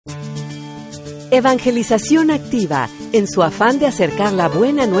Evangelización Activa, en su afán de acercar la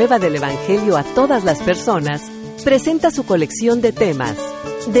buena nueva del Evangelio a todas las personas, presenta su colección de temas,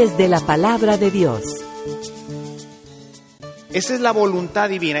 desde la Palabra de Dios. Esa es la voluntad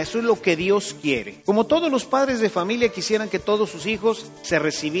divina, eso es lo que Dios quiere. Como todos los padres de familia quisieran que todos sus hijos se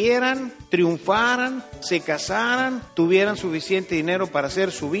recibieran, triunfaran, se casaran, tuvieran suficiente dinero para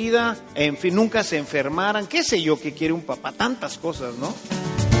hacer su vida, en fin, nunca se enfermaran, qué sé yo que quiere un papá, tantas cosas, ¿no?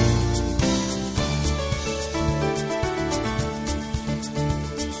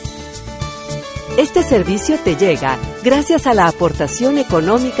 Este servicio te llega gracias a la aportación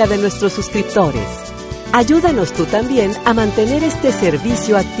económica de nuestros suscriptores. Ayúdanos tú también a mantener este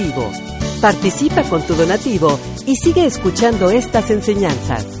servicio activo. Participa con tu donativo y sigue escuchando estas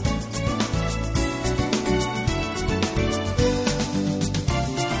enseñanzas.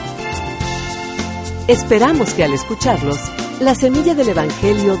 Esperamos que al escucharlos, la semilla del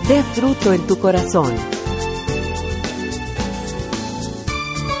Evangelio dé fruto en tu corazón.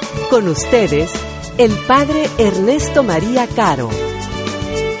 Con ustedes, el Padre Ernesto María Caro.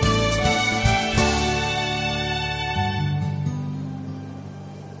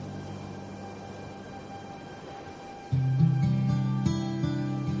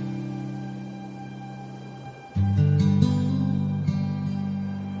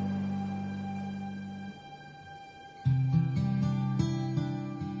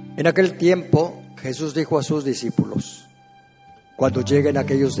 En aquel tiempo, Jesús dijo a sus discípulos: cuando lleguen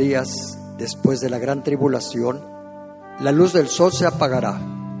aquellos días, después de la gran tribulación, la luz del sol se apagará,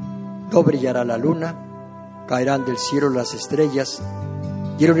 no brillará la luna, caerán del cielo las estrellas,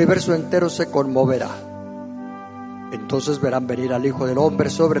 y el universo entero se conmoverá. Entonces verán venir al Hijo del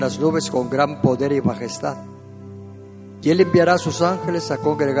Hombre sobre las nubes con gran poder y majestad. Y Él enviará a sus ángeles a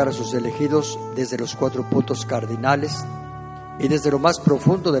congregar a sus elegidos desde los 4 puntos cardinales, y desde lo más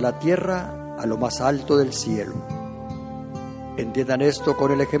profundo de la tierra a lo más alto del cielo. Entiendan esto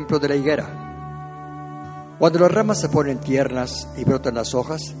con el ejemplo de la higuera. Cuando las ramas se ponen tiernas y brotan las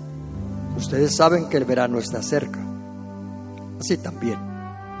hojas, ustedes saben que el verano está cerca. Así también,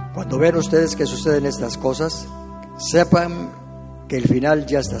 cuando vean ustedes que suceden estas cosas, sepan que el final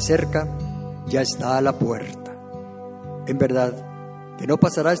ya está cerca, ya está a la puerta. En verdad, que no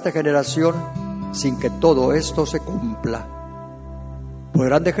pasará esta generación sin que todo esto se cumpla.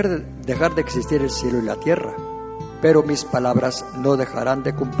 Podrán dejar de existir el cielo y la tierra, pero mis palabras no dejarán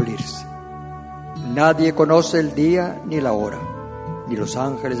de cumplirse. Nadie conoce el día ni la hora, ni los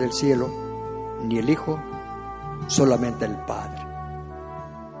ángeles del cielo, ni el Hijo, solamente el Padre.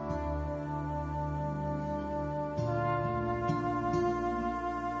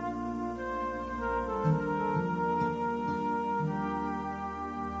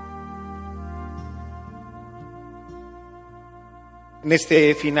 En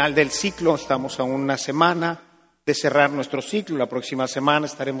este final del ciclo, estamos a una semana de cerrar nuestro ciclo. La próxima semana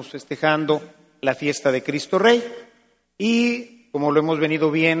estaremos festejando la fiesta de Cristo Rey. Y como lo hemos venido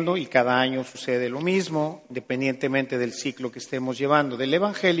viendo, y cada año sucede lo mismo, independientemente del ciclo que estemos llevando del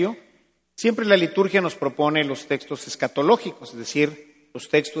Evangelio, siempre la liturgia nos propone los textos escatológicos, es decir, los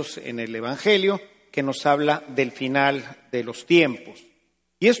textos en el Evangelio que nos habla del final de los tiempos.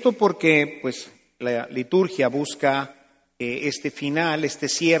 Y esto porque pues, la liturgia busca este final, este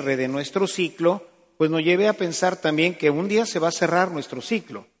cierre de nuestro ciclo, pues nos lleve a pensar también que un día se va a cerrar nuestro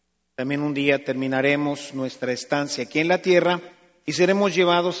ciclo. También un día terminaremos nuestra estancia aquí en la tierra y seremos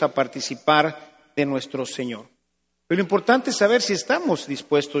llevados a participar de nuestro Señor. Pero lo importante es saber si estamos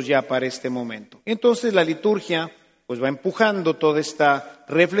dispuestos ya para este momento. Entonces la liturgia pues va empujando toda esta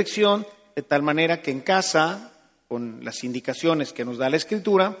reflexión de tal manera que en casa, con las indicaciones que nos da la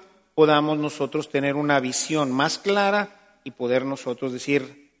Escritura, podamos nosotros tener una visión más clara y poder nosotros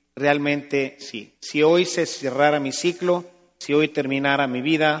decir realmente sí. Si hoy se cerrara mi ciclo, si hoy terminara mi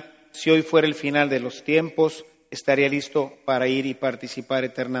vida, si hoy fuera el final de los tiempos, estaría listo para ir y participar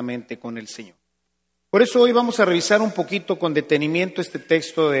eternamente con el Señor. Por eso hoy vamos a revisar un poquito con detenimiento este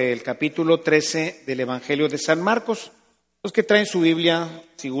texto del capítulo 13 del Evangelio de San Marcos. Los que traen su Biblia,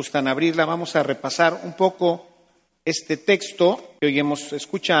 si gustan abrirla, vamos a repasar un poco este texto que hoy hemos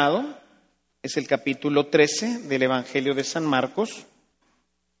escuchado. Es el capítulo 13 del Evangelio de San Marcos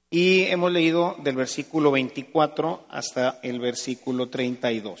y hemos leído del versículo 24 hasta el versículo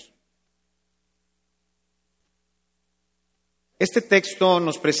 32. Este texto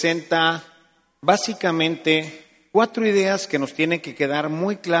nos presenta básicamente 4 ideas que nos tienen que quedar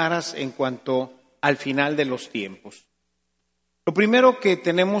muy claras en cuanto al final de los tiempos. Lo primero que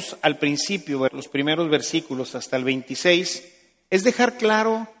tenemos al principio, los primeros versículos hasta el 26, es dejar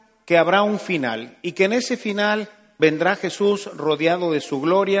claro que habrá un final y que en ese final vendrá Jesús rodeado de su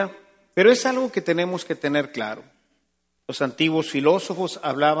gloria pero es algo que tenemos que tener claro. Los antiguos filósofos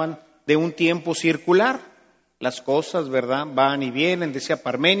hablaban de un tiempo circular. Las cosas, ¿verdad?, van y vienen, decía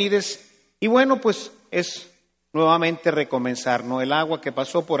Parménides. Y bueno, pues es nuevamente recomenzar, ¿no? El agua que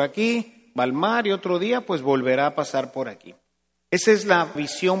pasó por aquí va al mar y otro día pues volverá a pasar por aquí. Esa es la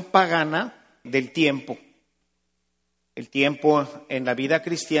visión pagana del tiempo. El tiempo en la vida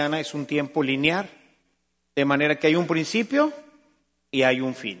cristiana es un tiempo lineal, de manera que hay un principio y hay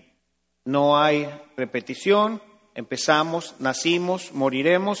un fin. No hay repetición, empezamos, nacimos,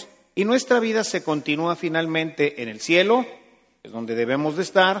 moriremos y nuestra vida se continúa finalmente en el cielo, que es donde debemos de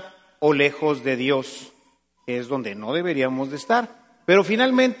estar, o lejos de Dios, que es donde no deberíamos de estar. Pero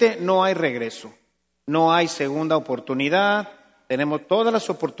finalmente no hay regreso, no hay segunda oportunidad. Tenemos todas las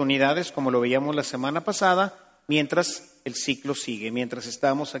oportunidades, como lo veíamos la semana pasada, mientras el ciclo sigue, mientras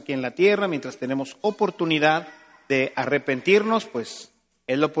estamos aquí en la tierra, mientras tenemos oportunidad de arrepentirnos, pues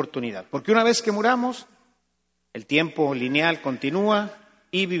es la oportunidad. Porque una vez que muramos, el tiempo lineal continúa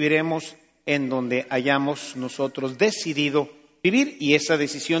y viviremos en donde hayamos nosotros decidido vivir, y esa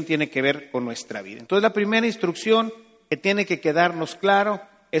decisión tiene que ver con nuestra vida. Entonces, la primera instrucción que tiene que quedarnos claro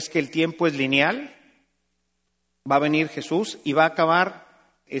es que el tiempo es lineal. Va a venir Jesús y va a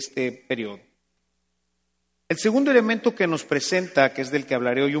acabar este periodo. El segundo elemento que nos presenta, que es del que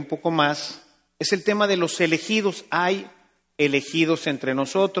hablaré hoy un poco más, es el tema de los elegidos. Hay elegidos entre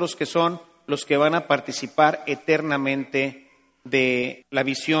nosotros que son los que van a participar eternamente de la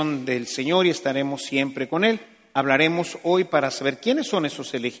visión del Señor y estaremos siempre con Él. Hablaremos hoy para saber quiénes son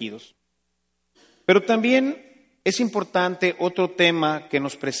esos elegidos. Pero también es importante otro tema que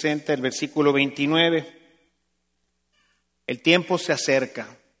nos presenta el versículo 29. El tiempo se acerca,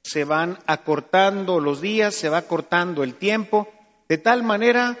 se van acortando los días, se va acortando el tiempo, de tal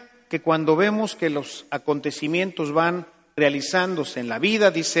manera que cuando vemos que los acontecimientos van realizándose en la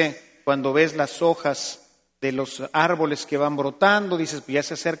vida, dice, cuando ves las hojas de los árboles que van brotando, dices, pues ya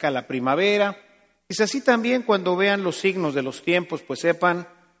se acerca la primavera. Dice, así también cuando vean los signos de los tiempos, pues sepan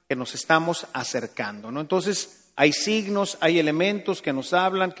que nos estamos acercando, ¿no? Entonces, hay signos, hay elementos que nos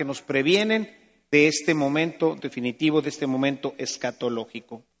hablan, que nos previenen de este momento definitivo, de este momento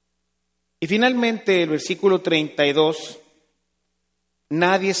escatológico. Y finalmente, el versículo 32,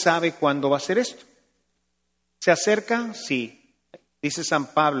 nadie sabe cuándo va a ser esto. ¿Se acerca? Sí. Dice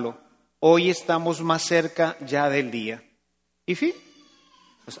San Pablo, hoy estamos más cerca ya del día. Y fin,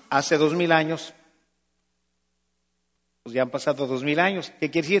 pues hace 2000 años, pues ya han pasado 2000 años.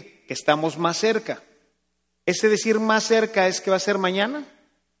 ¿Qué quiere decir? Que estamos más cerca. Ese decir más cerca es que va a ser mañana,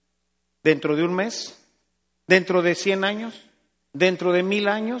 dentro de un mes, dentro de 100 años, dentro de 1000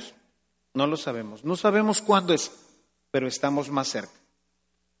 años. No lo sabemos. No sabemos cuándo es, pero estamos más cerca.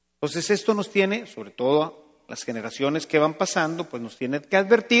 Entonces esto nos tiene, sobre todo las generaciones que van pasando, pues nos tiene que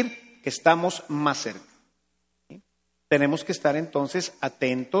advertir que estamos más cerca. ¿Sí? Tenemos que estar entonces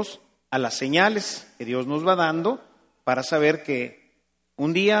atentos a las señales que Dios nos va dando para saber que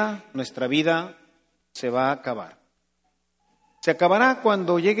un día nuestra vida se va a acabar. Se acabará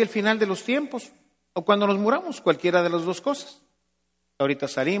cuando llegue el final de los tiempos o cuando nos muramos, cualquiera de las dos cosas. Ahorita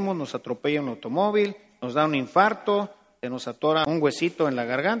salimos, nos atropella un automóvil, nos da un infarto, se nos atora un huesito en la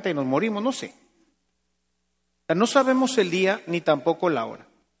garganta y nos morimos, no sé. O sea, no sabemos el día ni tampoco la hora.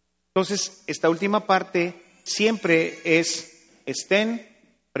 Entonces, esta última parte siempre es, estén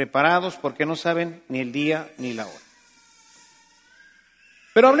preparados porque no saben ni el día ni la hora.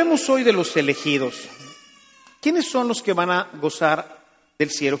 Pero hablemos hoy de los elegidos. ¿Quiénes son los que van a gozar del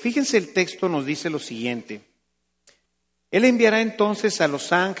cielo? Fíjense, el texto nos dice lo siguiente. Él enviará entonces a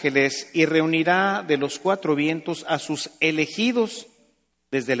los ángeles y reunirá de los cuatro vientos a sus elegidos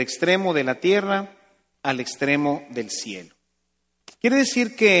desde el extremo de la tierra al extremo del cielo. Quiere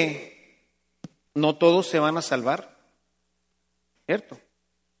decir que no todos se van a salvar, ¿cierto?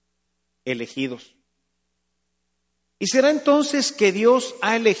 Elegidos. ¿Y será entonces que Dios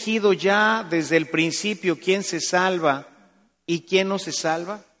ha elegido ya desde el principio quién se salva y quién no se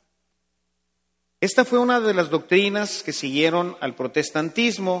salva? Esta fue una de las doctrinas que siguieron al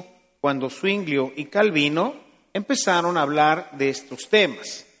protestantismo cuando Zwinglio y Calvino empezaron a hablar de estos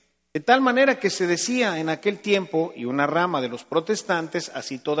temas. De tal manera que se decía en aquel tiempo, y una rama de los protestantes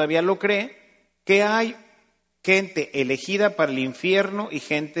así todavía lo cree, que hay gente elegida para el infierno y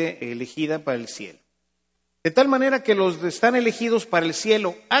gente elegida para el cielo. De tal manera que los que están elegidos para el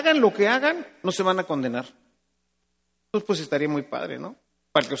cielo, hagan lo que hagan, no se van a condenar. Entonces, pues estaría muy padre, ¿no?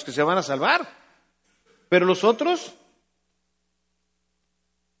 Para los que se van a salvar. Pero los otros,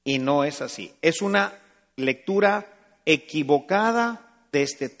 y no es así. Es una lectura equivocada de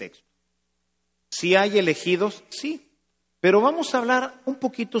este texto. Si hay elegidos, sí, Pero vamos a hablar un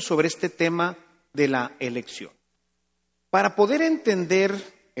poquito sobre este tema de la elección. Para poder entender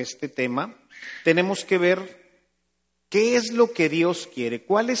este tema, tenemos que ver qué es lo que Dios quiere,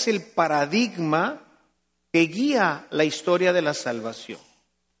 cuál es el paradigma que guía la historia de la salvación.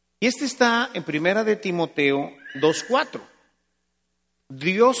 Y este está en 1 de Timoteo 2:4.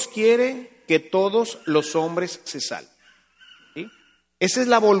 Dios quiere que todos los hombres se salven. ¿Sí? Esa es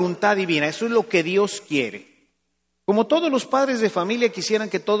la voluntad divina, eso es lo que Dios quiere. Como todos los padres de familia quisieran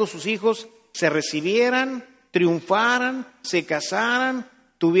que todos sus hijos se recibieran, triunfaran, se casaran,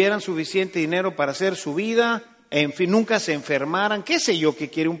 tuvieran suficiente dinero para hacer su vida, en fin, nunca se enfermaran, qué sé yo que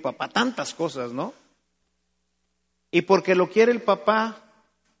quiere un papá, tantas cosas, ¿no? Y porque lo quiere el papá,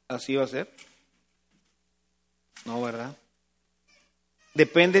 ¿así va a ser? No, ¿verdad?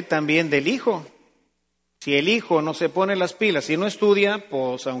 Depende también del hijo. Si el hijo no se pone las pilas y no estudia,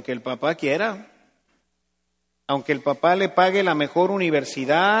 pues aunque el papá quiera, aunque el papá le pague la mejor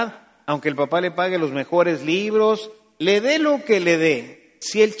universidad, aunque el papá le pague los mejores libros, le dé lo que le dé.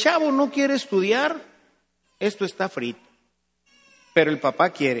 Si el chavo no quiere estudiar, esto está frito. Pero el papá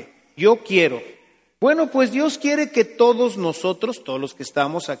quiere, yo quiero. Bueno, pues Dios quiere que todos nosotros, todos los que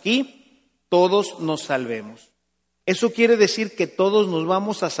estamos aquí, todos nos salvemos. ¿Eso quiere decir que todos nos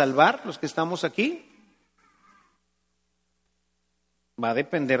vamos a salvar, los que estamos aquí? Va a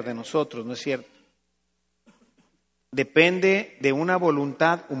depender de nosotros, ¿no es cierto? Depende de una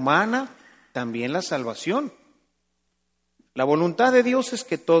voluntad humana, también la salvación. La voluntad de Dios es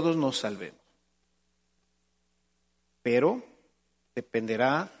que todos nos salvemos. Pero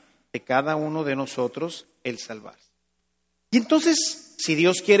dependerá de cada uno de nosotros el salvarse. Y entonces, si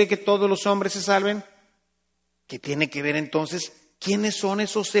Dios quiere que todos los hombres se salven, ¿qué tiene que ver entonces? ¿Quiénes son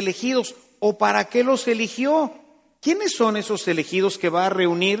esos elegidos? ¿O para qué los eligió? ¿Quiénes son esos elegidos que va a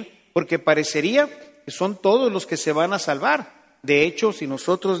reunir? Porque parecería que son todos los que se van a salvar. De hecho, si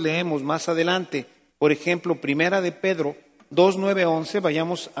nosotros leemos más adelante, por ejemplo, 1 de Pedro 2, 9, 11,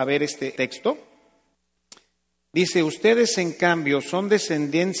 vayamos a ver este texto. Dice, ustedes en cambio son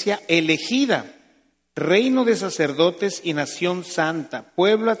descendencia elegida, reino de sacerdotes y nación santa,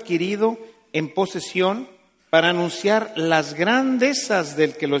 pueblo adquirido en posesión para anunciar las grandezas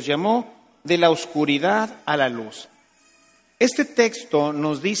del que los llamó de la oscuridad a la luz. Este texto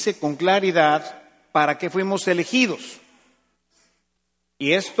nos dice con claridad para qué fuimos elegidos.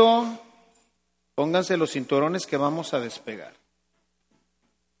 Y esto, pónganse los cinturones que vamos a despegar.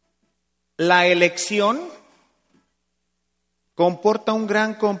 La elección comporta un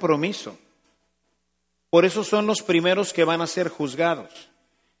gran compromiso. Por eso son los primeros que van a ser juzgados.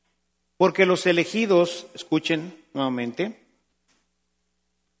 Porque los elegidos, escuchen nuevamente,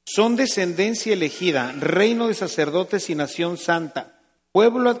 son descendencia elegida, reino de sacerdotes y nación santa,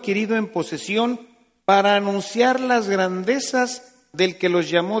 pueblo adquirido en posesión para anunciar las grandezas del que los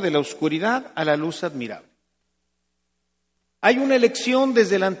llamó de la oscuridad a la luz admirable. Hay una elección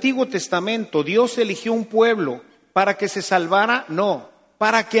desde el Antiguo Testamento. Dios eligió un pueblo para que se salvara, no,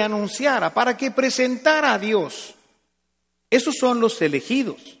 para que anunciara, para que presentara a Dios. Esos son los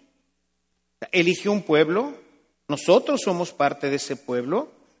elegidos. Eligió un pueblo, nosotros somos parte de ese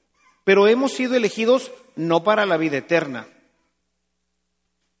pueblo, pero hemos sido elegidos no para la vida eterna,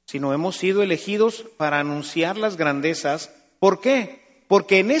 sino hemos sido elegidos para anunciar las grandezas. ¿Por qué?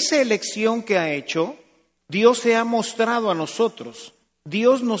 Porque en esa elección que ha hecho, Dios se ha mostrado a nosotros,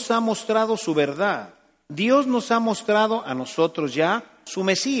 Dios nos ha mostrado su verdad, Dios nos ha mostrado a nosotros ya su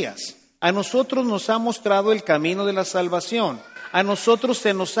Mesías, a nosotros nos ha mostrado el camino de la salvación, a nosotros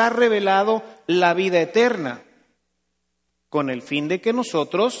se nos ha revelado la vida eterna, con el fin de que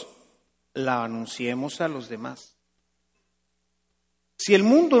nosotros la anunciemos a los demás. Si el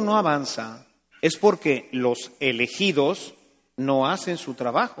mundo no avanza, es porque los elegidos no hacen su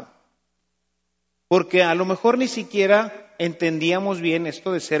trabajo. Porque a lo mejor ni siquiera entendíamos bien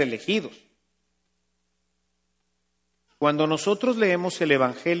esto de ser elegidos. Cuando nosotros leemos el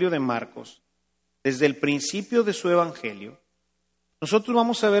Evangelio de Marcos, desde el principio de su Evangelio, nosotros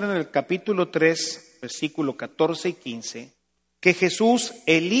vamos a ver en el capítulo 3, versículo 14 y 15, que Jesús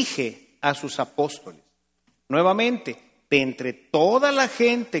elige a sus apóstoles. Nuevamente, de entre toda la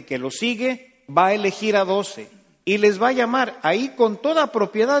gente que lo sigue, va a elegir a 12 y les va a llamar, ahí con toda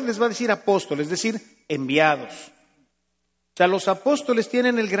propiedad les va a decir apóstoles, es decir, enviados. O sea, los apóstoles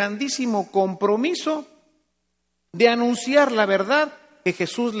tienen el grandísimo compromiso de anunciar la verdad que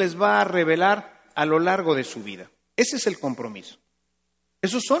Jesús les va a revelar a lo largo de su vida. Ese es el compromiso.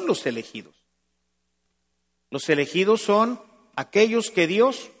 Esos son los elegidos. Los elegidos son aquellos que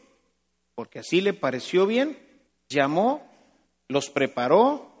Dios, porque así le pareció bien, llamó, los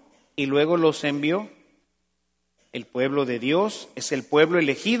preparó y luego los envió. el pueblo de Dios, es el pueblo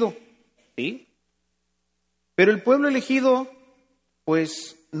elegido, ¿sí? Pero el pueblo elegido,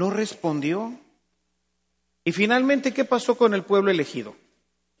 pues, no respondió. Y finalmente, ¿qué pasó con el pueblo elegido?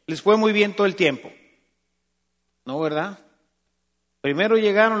 Les fue muy bien todo el tiempo, ¿no, verdad? Primero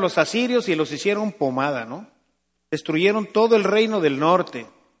llegaron los asirios y los hicieron pomada, ¿no? Destruyeron todo el reino del norte.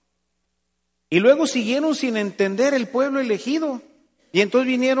 Y luego siguieron sin entender el pueblo elegido. Y entonces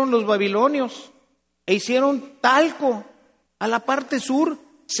vinieron los babilonios e hicieron talco a la parte sur.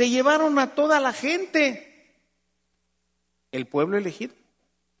 Se llevaron a toda la gente. El pueblo elegido.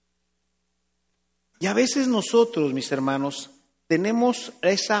 Y a veces nosotros, mis hermanos, tenemos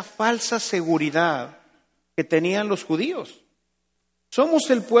esa falsa seguridad que tenían los judíos. Somos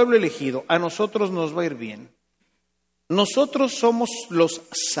el pueblo elegido, a nosotros nos va a ir bien. Nosotros somos los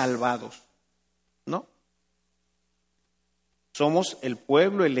salvados, ¿no? Somos el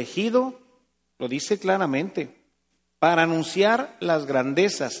pueblo elegido, lo dice claramente, para anunciar las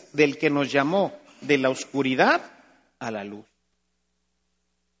grandezas del que nos llamó de la oscuridad a la luz.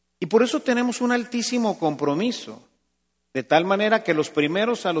 Y por eso tenemos un altísimo compromiso, de tal manera que los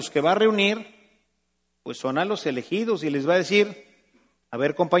primeros a los que va a reunir, pues son a los elegidos y les va a decir, a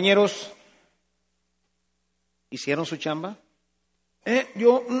ver compañeros, ¿hicieron su chamba?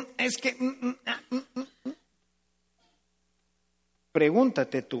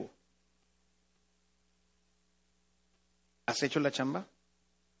 Pregúntate tú, ¿has hecho la chamba?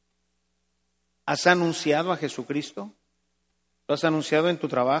 ¿Has anunciado a Jesucristo? ¿Lo has anunciado en tu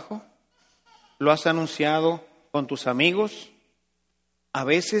trabajo? ¿Lo has anunciado con tus amigos? A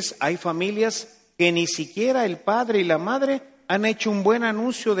veces hay familias que ni siquiera el padre y la madre han hecho un buen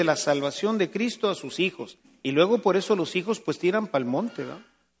anuncio de la salvación de Cristo a sus hijos. Y luego por eso los hijos pues tiran pa'l monte, ¿no?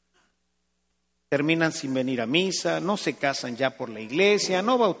 Terminan sin venir a misa, no se casan ya por la iglesia,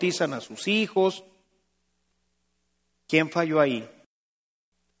 no bautizan a sus hijos. ¿Quién falló ahí?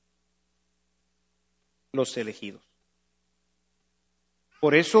 Los elegidos.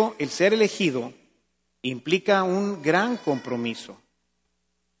 Por eso el ser elegido implica un gran compromiso.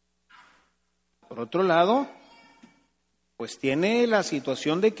 Por otro lado, pues tiene la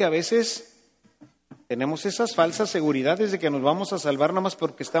situación de que a veces tenemos esas falsas seguridades de que nos vamos a salvar nada más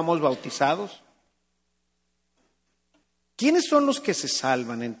porque estamos bautizados. ¿Quiénes son los que se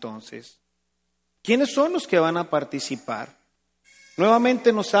salvan entonces? ¿Quiénes son los que van a participar?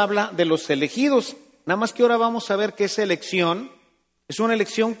 Nuevamente nos habla de los elegidos, nada más que ahora vamos a ver que esa elección es una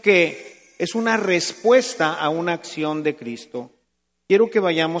elección que es una respuesta a una acción de Cristo. Quiero que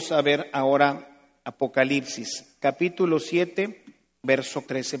vayamos a ver ahora Apocalipsis, capítulo 7, verso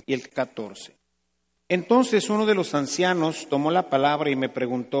 13 y el 14. Entonces uno de los ancianos tomó la palabra y me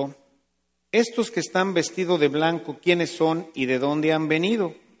preguntó, ¿estos que están vestidos de blanco, quiénes son y de dónde han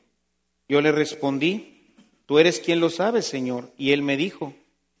venido? Yo le respondí, tú eres quien lo sabe, Señor. Y él me dijo,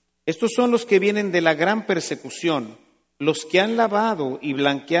 estos son los que vienen de la gran persecución, los que han lavado y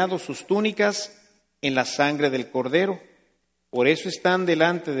blanqueado sus túnicas en la sangre del Cordero. Por eso están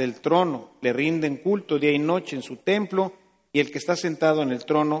delante del trono, le rinden culto día y noche en su templo, y el que está sentado en el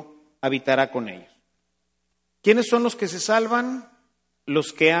trono habitará con ellos. ¿Quiénes son los que se salvan?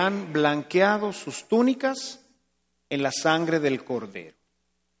 Los que han blanqueado sus túnicas en la sangre del Cordero.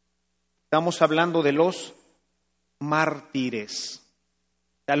 Estamos hablando de los mártires.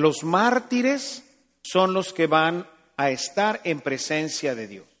 O sea, los mártires son los que van a estar en presencia de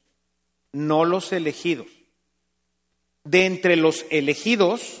Dios, no los elegidos. De entre los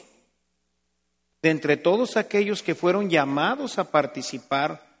elegidos, de entre todos aquellos que fueron llamados a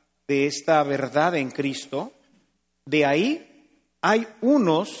participar de esta verdad en Cristo, de ahí hay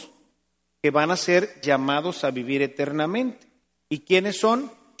unos que van a ser llamados a vivir eternamente. ¿Y quiénes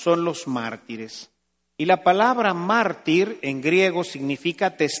son? Son los mártires. Y la palabra mártir en griego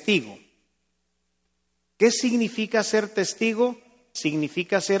significa testigo. ¿Qué significa ser testigo?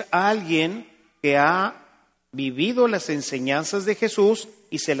 Significa ser alguien que ha vivido las enseñanzas de Jesús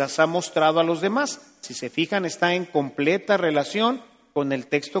y se las ha mostrado a los demás. Si se fijan, está en completa relación con el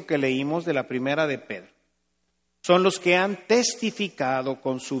texto que leímos de la primera de Pedro. Son los que han testificado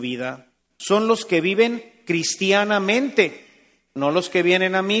con su vida. Son los que viven cristianamente, no los que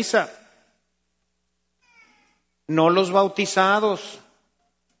vienen a misa, no los bautizados,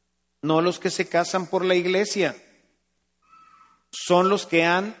 no los que se casan por la iglesia. Son los que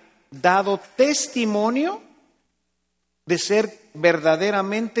han dado testimonio de ser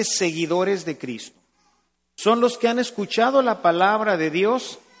verdaderamente seguidores de Cristo. Son los que han escuchado la palabra de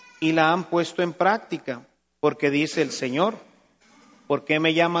Dios y la han puesto en práctica. Porque dice el Señor, ¿por qué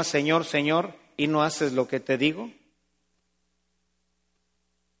me llamas Señor, Señor, y no haces lo que te digo?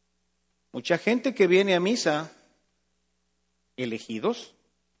 Mucha gente que viene a misa elegidos,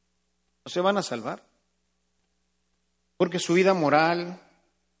 no se van a salvar. Porque su vida moral,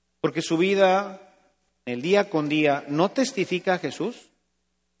 porque su vida, el día con día, no testifica a Jesús,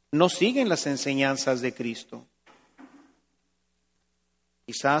 no siguen las enseñanzas de Cristo.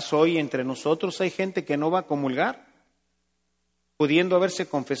 Quizás hoy entre nosotros hay gente que no va a comulgar, pudiendo haberse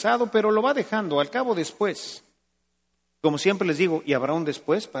confesado, pero lo va dejando al cabo después. Como siempre les digo, ¿y habrá un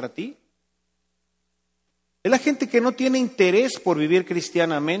después para ti? Es la gente que no tiene interés por vivir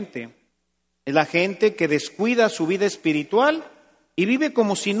cristianamente. Es la gente que descuida su vida espiritual y vive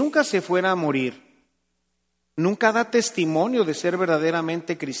como si nunca se fuera a morir. Nunca da testimonio de ser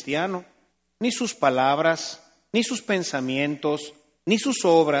verdaderamente cristiano. Ni sus palabras, ni sus pensamientos, ni sus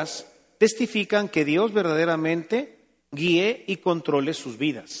obras testifican que Dios verdaderamente guíe y controle sus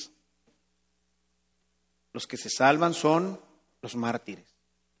vidas. Los que se salvan son los mártires,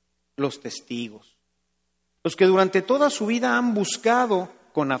 los testigos, los que durante toda su vida han buscado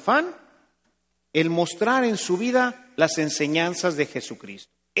con afán el mostrar en su vida las enseñanzas de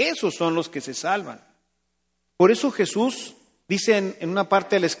Jesucristo. Esos son los que se salvan. Por eso Jesús dice en una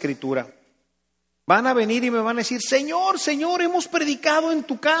parte de la Escritura, van a venir y me van a decir, Señor, Señor, hemos predicado en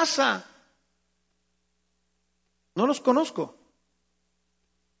tu casa. No los conozco.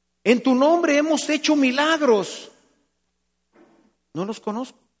 En tu nombre hemos hecho milagros. No los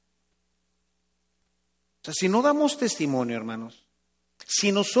conozco. O sea, si no damos testimonio, hermanos,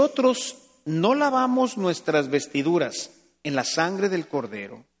 si nosotros no lavamos nuestras vestiduras en la sangre del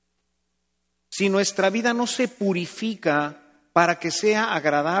Cordero, si nuestra vida no se purifica para que sea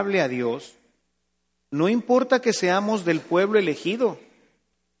agradable a Dios, no importa que seamos del pueblo elegido,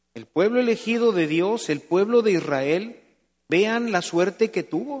 el pueblo elegido de Dios, el pueblo de Israel, vean la suerte que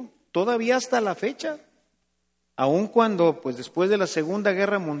tuvo, todavía hasta la fecha. Aun cuando, pues después de la Segunda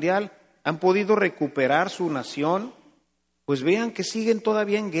Guerra Mundial, han podido recuperar su nación, pues vean que siguen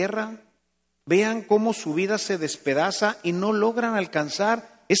todavía en guerra, vean cómo su vida se despedaza y no logran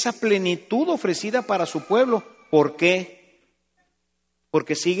alcanzar esa plenitud ofrecida para su pueblo. ¿Por qué?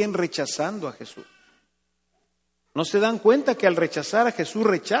 Porque siguen rechazando a Jesús. No se dan cuenta que al rechazar a Jesús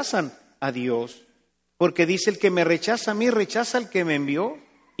rechazan a Dios, porque dice el que me rechaza a mí rechaza al que me envió,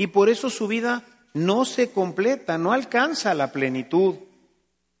 y por eso su vida no se completa, no alcanza la plenitud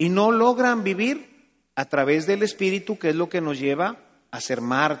y no logran vivir a través del Espíritu, que es lo que nos lleva a ser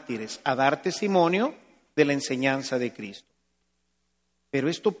mártires, a dar testimonio de la enseñanza de Cristo. Pero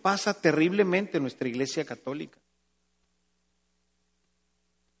esto pasa terriblemente en nuestra Iglesia Católica.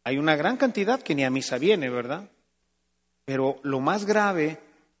 Hay una gran cantidad que ni a misa viene, ¿verdad? Pero lo más grave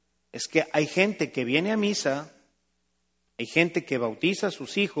es que hay gente que viene a misa, hay gente que bautiza a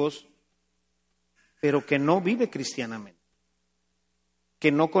sus hijos, pero que no vive cristianamente,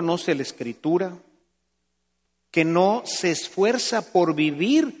 que no conoce la Escritura, que no se esfuerza por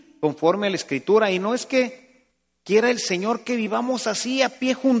vivir conforme a la Escritura. Y no es que quiera el Señor que vivamos así a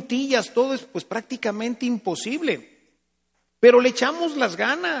pie juntillas, todo es pues prácticamente imposible, pero le echamos las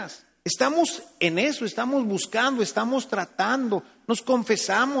ganas. Estamos en eso, estamos buscando, estamos tratando, nos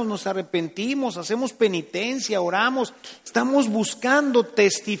confesamos, nos arrepentimos, hacemos penitencia, oramos, estamos buscando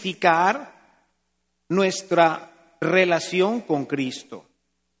testificar nuestra relación con Cristo.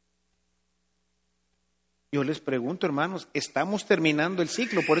 Yo les pregunto, hermanos, estamos terminando el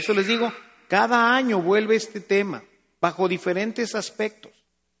ciclo, por eso les digo, cada año vuelve este tema, bajo diferentes aspectos.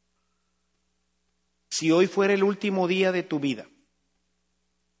 Si hoy fuera el último día de tu vida,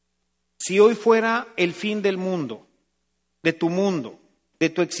 si hoy fuera el fin del mundo, de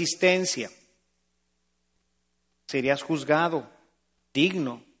tu existencia, serías juzgado,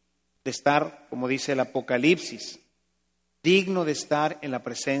 digno de estar, como dice el Apocalipsis, digno de estar en la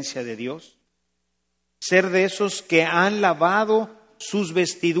presencia de Dios. Ser de esos que han lavado sus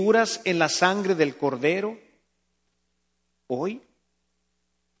vestiduras en la sangre del Cordero. Hoy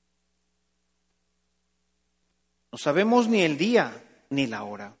no sabemos ni el día ni la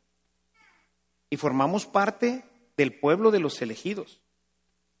hora. Y formamos parte del pueblo de los elegidos,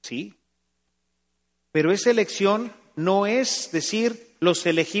 sí. Pero esa elección no es decir, los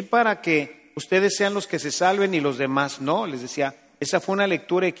elegí para que ustedes sean los que se salven y los demás no. Les decía, esa fue una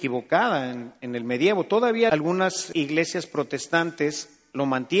lectura equivocada en el medievo. Todavía algunas iglesias protestantes lo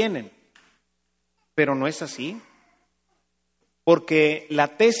mantienen, pero no es así. Porque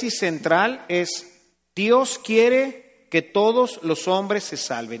la tesis central es, Dios quiere que todos los hombres se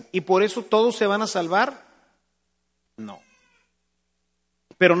salven. ¿Y por eso todos se van a salvar? No.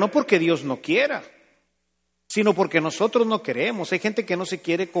 Pero no porque Dios no quiera, sino porque nosotros no queremos. Hay gente que no se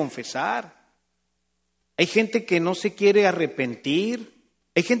quiere confesar. Hay gente que no se quiere arrepentir.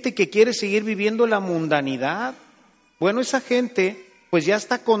 Hay gente que quiere seguir viviendo la mundanidad. Bueno, esa gente pues ya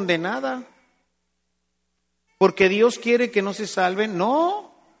está condenada. ¿Porque Dios quiere que no se salven?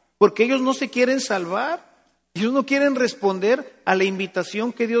 No, porque ellos no se quieren salvar. Ellos no quieren responder a la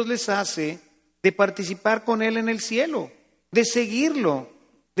invitación que Dios les hace de participar con Él en el cielo, de seguirlo,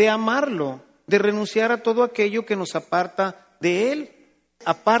 de amarlo, de renunciar a todo aquello que nos aparta de Él.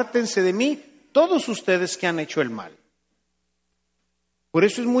 Apártense de mí, todos ustedes que han hecho el mal. Por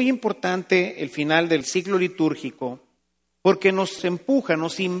eso es muy importante el final del ciclo litúrgico, porque nos empuja,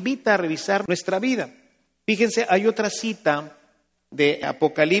 nos invita a revisar nuestra vida. Fíjense, hay otra cita de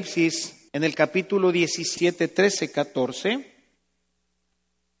Apocalipsis en el capítulo 17, 13, 14.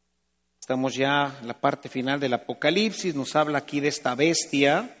 Estamos ya en la parte final del Apocalipsis, nos habla aquí de esta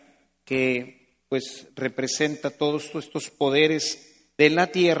bestia que pues representa todos estos poderes de la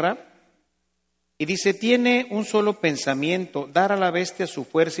tierra. Y dice, tiene un solo pensamiento, dar a la bestia su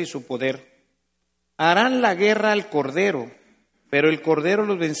fuerza y su poder. Harán la guerra al Cordero, pero el Cordero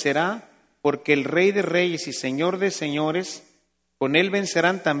los vencerá, porque el Rey de Reyes y Señor de Señores, con él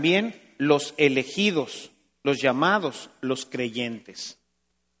vencerán también los elegidos, los llamados, los creyentes.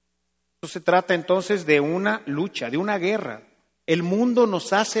 Esto se trata entonces de una lucha, de una guerra. El mundo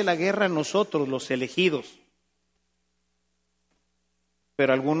nos hace la guerra a nosotros, los elegidos.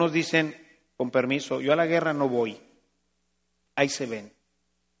 Pero algunos dicen, con permiso, yo a la guerra no voy. Ahí se ven.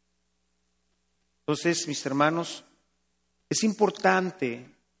 Entonces, mis hermanos, es importante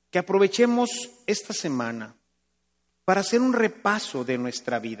que aprovechemos esta semana para hacer un repaso de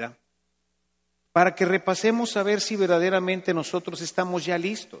nuestra vida, para que repasemos a ver si verdaderamente nosotros estamos ya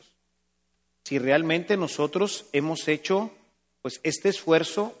listos, si realmente nosotros hemos hecho pues este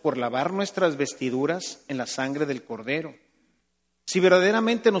esfuerzo por lavar nuestras vestiduras en la sangre del Cordero, si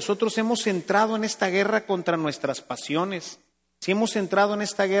verdaderamente nosotros hemos entrado en esta guerra contra nuestras pasiones, si hemos entrado en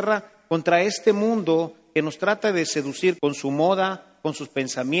esta guerra contra este mundo que nos trata de seducir con su moda, con sus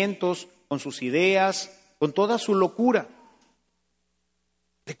pensamientos, con sus ideas, con toda su locura.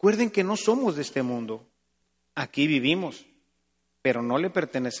 Recuerden que no somos de este mundo. Aquí vivimos, pero no le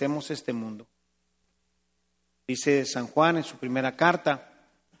pertenecemos a este mundo. Dice San Juan en su primera carta,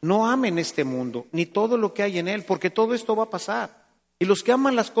 no amen este mundo, ni todo lo que hay en él, porque todo esto va a pasar. Y los que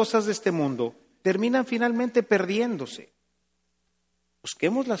aman las cosas de este mundo terminan finalmente perdiéndose.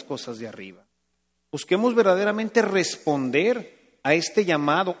 Busquemos las cosas de arriba. Busquemos verdaderamente responder a este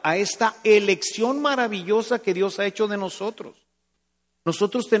llamado, a esta elección maravillosa que Dios ha hecho de nosotros.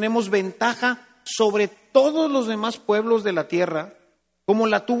 Nosotros tenemos ventaja sobre todos los demás pueblos de la tierra, como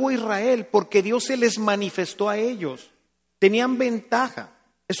la tuvo Israel, porque Dios se les manifestó a ellos. Tenían ventaja.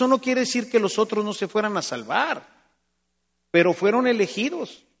 Eso no quiere decir que los otros no se fueran a salvar, pero fueron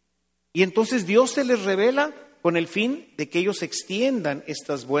elegidos. Y entonces Dios se les revela con el fin de que ellos extiendan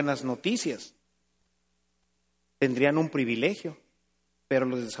estas buenas noticias. Tendrían un privilegio, pero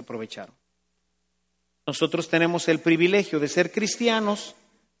lo desaprovecharon. Nosotros tenemos el privilegio de ser cristianos,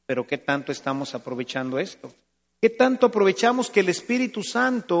 pero ¿qué tanto estamos aprovechando esto? ¿Qué tanto aprovechamos que el Espíritu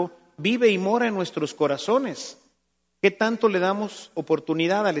Santo vive y mora en nuestros corazones? ¿Qué tanto le damos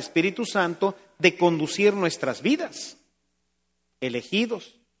oportunidad al Espíritu Santo de conducir nuestras vidas?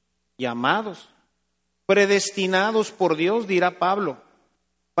 Elegidos, llamados, predestinados por Dios, dirá Pablo,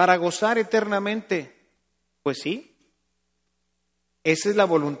 para gozar eternamente. Pues sí, esa es la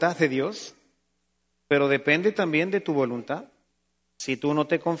voluntad de Dios, pero depende también de tu voluntad. Si tú no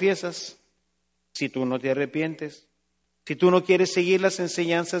te confiesas, si tú no te arrepientes, si tú no quieres seguir las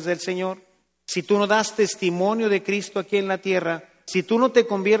enseñanzas del Señor, si tú no das testimonio de Cristo aquí en la tierra, si tú no te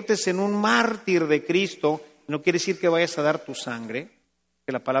conviertes en un mártir de Cristo, no quiere decir que vayas a dar tu sangre,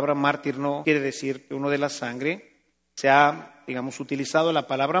 que la palabra mártir no quiere decir que uno dé la sangre. Se ha, utilizado la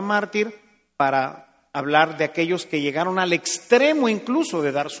palabra mártir para hablar de aquellos que llegaron al extremo incluso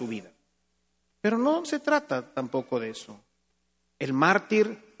de dar su vida. Pero no se trata tampoco de eso. El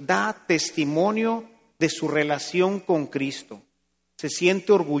mártir da testimonio de su relación con Cristo. Se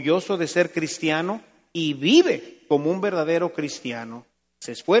siente orgulloso de ser cristiano y vive como un verdadero cristiano.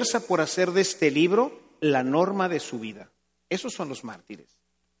 Se esfuerza por hacer de este libro la norma de su vida. Esos son los mártires.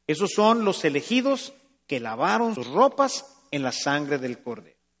 Esos son los elegidos que lavaron sus ropas en la sangre del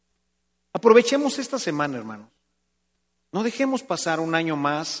Cordero. Aprovechemos esta semana, hermanos. No dejemos pasar un año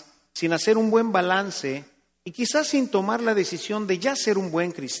más sin hacer un buen balance y quizás sin tomar la decisión de ya ser un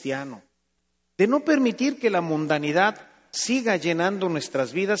buen cristiano, de no permitir que la mundanidad siga llenando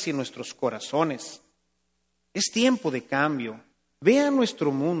nuestras vidas y nuestros corazones. Es tiempo de cambio. Vea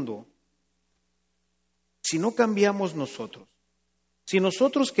nuestro mundo. Si no cambiamos nosotros, si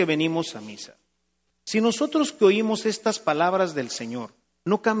nosotros que venimos a misa, si nosotros que oímos estas palabras del Señor,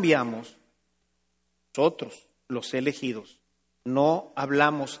 no cambiamos, nosotros, los elegidos, no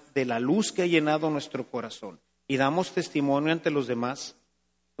hablamos de la luz que ha llenado nuestro corazón y damos testimonio ante los demás,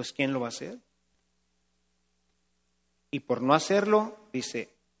 pues ¿quién lo va a hacer? Y por no hacerlo, dice,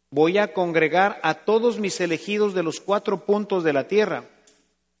 voy a congregar a todos mis elegidos de los 4 puntos de la tierra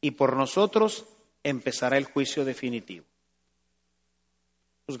y por nosotros empezará el juicio definitivo.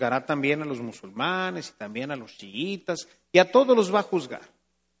 Juzgará también a los musulmanes y también a los chiitas y a todos los va a juzgar.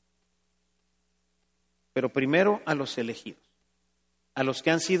 Pero primero a los elegidos, a los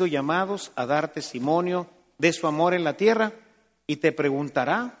que han sido llamados a dar testimonio de su amor en la tierra, y te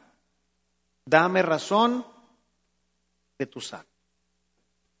preguntará, dame razón de tus actos.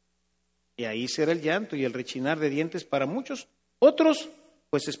 Y ahí será el llanto y el rechinar de dientes para muchos. Otros,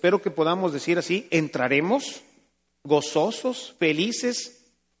 pues espero que podamos decir así, entraremos gozosos, felices,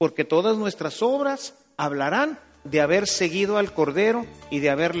 porque todas nuestras obras hablarán de haber seguido al Cordero y de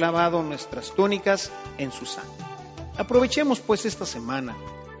haber lavado nuestras túnicas en su sangre. Aprovechemos pues esta semana,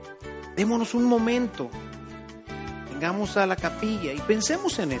 démonos un momento, vengamos a la capilla y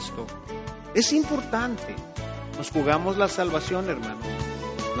pensemos en esto. Es importante, nos jugamos la salvación, hermanos.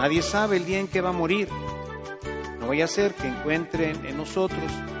 Nadie sabe el día en que va a morir. No vaya a ser que encuentren en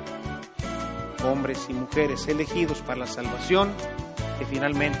nosotros hombres y mujeres elegidos para la salvación que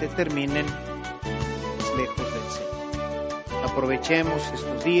finalmente terminen lejos del Señor. Aprovechemos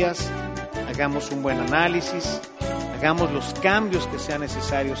estos días, hagamos un buen análisis, hagamos los cambios que sean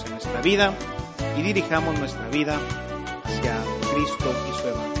necesarios en nuestra vida y dirijamos nuestra vida hacia Cristo y su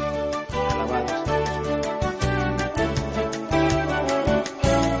Evangelio. Alabados a Jesús.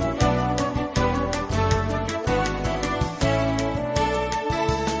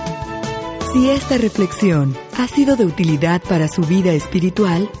 Si esta reflexión ha sido de utilidad para su vida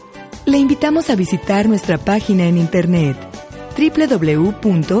espiritual, le invitamos a visitar nuestra página en internet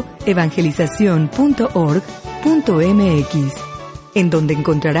www.evangelizacion.org.mx, en donde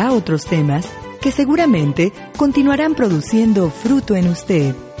encontrará otros temas que seguramente continuarán produciendo fruto en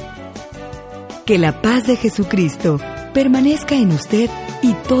usted. Que la paz de Jesucristo permanezca en usted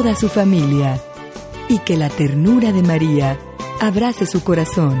y toda su familia, y que la ternura de María abrace su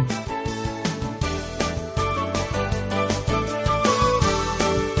corazón.